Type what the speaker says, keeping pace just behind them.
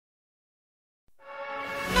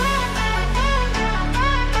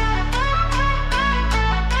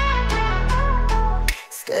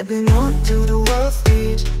stepping onto the world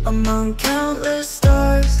stage among countless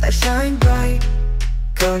stars that shine bright,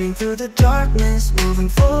 cutting through the darkness, moving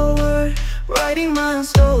forward, writing my own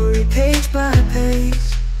story page by page.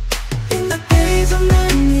 In the gaze of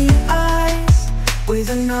many eyes, with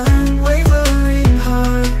an unwavering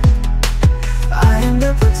heart, I am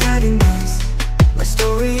the protagonist. My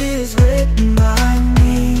story is written by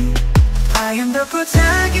me. I am the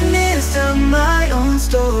protagonist of my own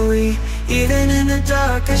story. Even in the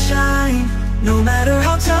dark I shine. No matter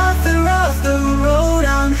how tough and rough the road,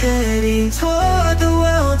 I'm heading toward the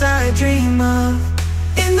world I dream of.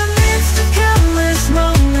 In the midst of countless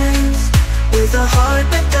moments, with a heart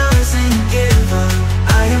that doesn't give up,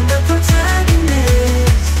 I am the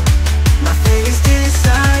protagonist. My fate is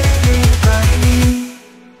decided by me.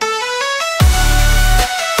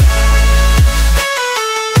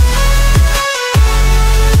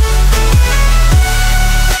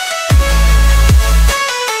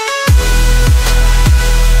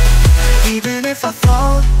 Even if I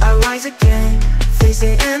fall, I rise again,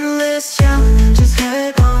 facing endless challenges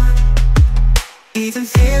head on. Even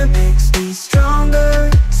fear makes me stronger,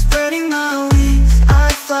 spreading my wings, I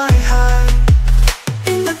fly high.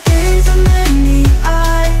 In the gaze of many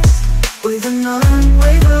eyes, with an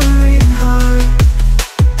unwavering heart,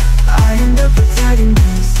 I am the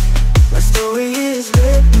protagonist. My story is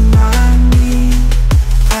written by me.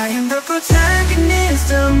 I am the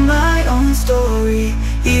protagonist of my own story.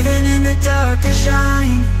 Even in the dark I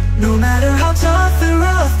shine. No matter how tough and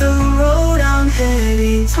rough the road, I'm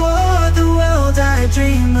heading toward the world I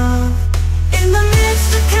dream of. In the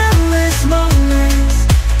midst of countless moments,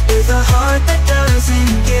 with a heart that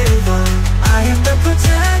doesn't give up, I am the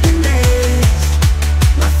protagonist.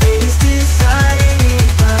 My fate is decided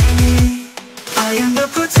by me. I am the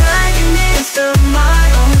protagonist of my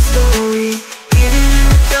own story. Even in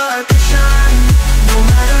the dark I shine. No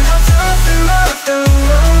matter how tough and rough the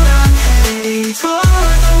road, I'm heading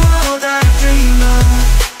toward the world I dream of.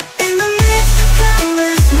 In the midst of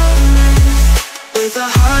countless moments, with a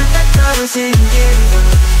heart that doesn't give up,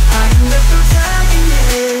 I am the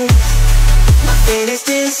protagonist. My fate is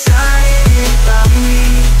decided by me.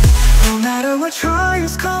 No matter what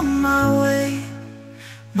trials come my way,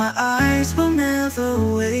 my eyes will never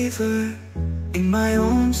waver. In my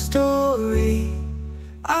own story,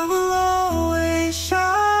 I will always shine.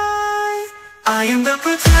 I am the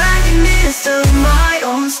protagonist of my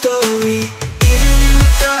own story.